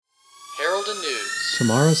Herald and News.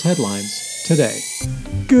 Tomorrow's headlines today.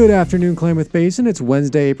 Good afternoon, Klamath Basin. It's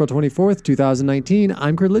Wednesday, April 24th, 2019.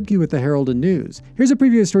 I'm Kurt Lidke with the Herald and News. Here's a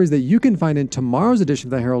preview of stories that you can find in tomorrow's edition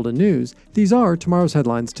of the Herald and News. These are tomorrow's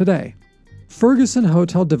headlines today. Ferguson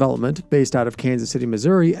Hotel Development, based out of Kansas City,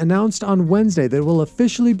 Missouri, announced on Wednesday that it will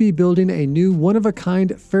officially be building a new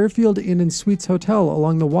one-of-a-kind Fairfield Inn & Suites hotel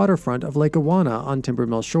along the waterfront of Lake Awana on Timber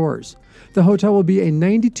Mill Shores. The hotel will be a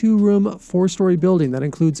 92-room, 4-story building that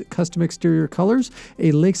includes custom exterior colors,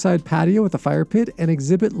 a lakeside patio with a fire pit, and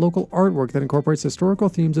exhibit local artwork that incorporates historical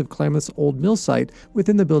themes of Klamath's old mill site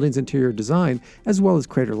within the building's interior design, as well as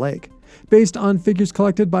Crater Lake. Based on figures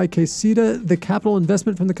collected by Quesida, the capital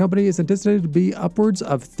investment from the company is anticipated to be upwards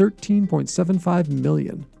of $13.75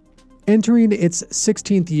 million. Entering its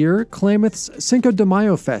 16th year, Klamath's Cinco de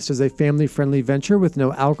Mayo Fest is a family-friendly venture with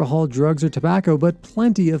no alcohol, drugs, or tobacco, but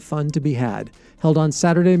plenty of fun to be had. Held on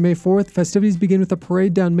Saturday, May 4th, festivities begin with a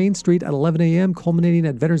parade down Main Street at 11 a.m., culminating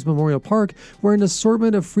at Veterans Memorial Park, where an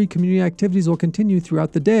assortment of free community activities will continue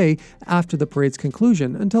throughout the day after the parade's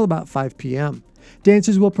conclusion until about 5 p.m.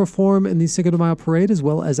 Dancers will perform in the Cinco de Mayo parade as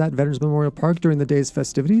well as at Veterans Memorial Park during the day's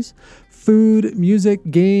festivities. Food, music,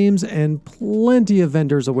 games, and plenty of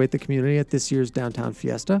vendors await the community at this year's downtown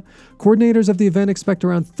fiesta. Coordinators of the event expect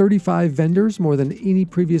around 35 vendors, more than any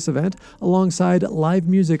previous event, alongside live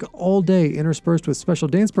music all day interspersed with special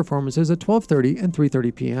dance performances at 12:30 and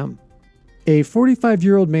 3:30 p.m. A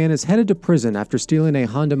 45-year-old man is headed to prison after stealing a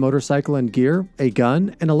Honda motorcycle and gear, a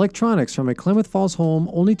gun, and electronics from a Klamath Falls home,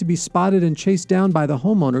 only to be spotted and chased down by the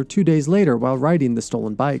homeowner 2 days later while riding the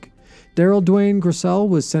stolen bike. Daryl Dwayne Grissell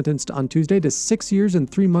was sentenced on Tuesday to 6 years and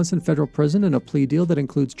 3 months in federal prison in a plea deal that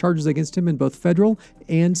includes charges against him in both federal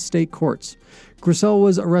and state courts. Grissell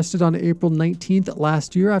was arrested on April 19th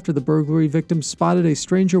last year after the burglary victim spotted a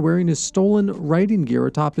stranger wearing his stolen riding gear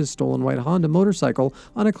atop his stolen white Honda motorcycle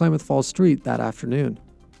on a Klamath Falls street that afternoon.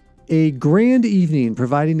 A grand evening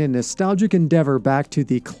providing a nostalgic endeavor back to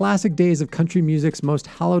the classic days of country music's most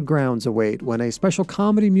hallowed grounds await when a special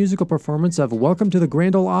comedy musical performance of Welcome to the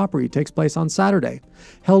Grand Ole Opry takes place on Saturday.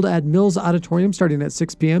 Held at Mills Auditorium starting at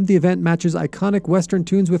 6 p.m., the event matches iconic Western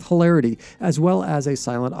tunes with hilarity, as well as a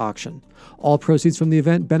silent auction. All proceeds from the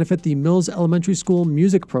event benefit the Mills Elementary School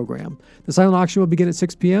music program. The silent auction will begin at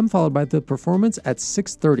 6 p.m., followed by the performance at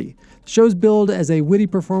 6:30. The show's billed as a witty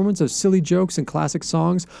performance of silly jokes and classic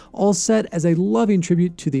songs, all set as a loving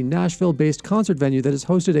tribute to the Nashville-based concert venue that has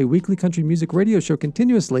hosted a weekly country music radio show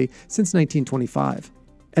continuously since 1925.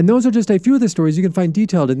 And those are just a few of the stories you can find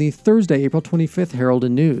detailed in the Thursday, April 25th Herald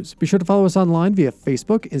and News. Be sure to follow us online via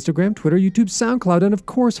Facebook, Instagram, Twitter, YouTube, SoundCloud, and of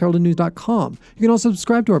course, heraldandnews.com. You can also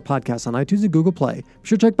subscribe to our podcast on iTunes and Google Play. Be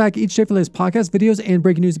sure to check back each day for the latest podcasts, videos, and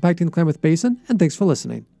breaking news impacting the Klamath Basin. And thanks for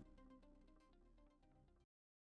listening.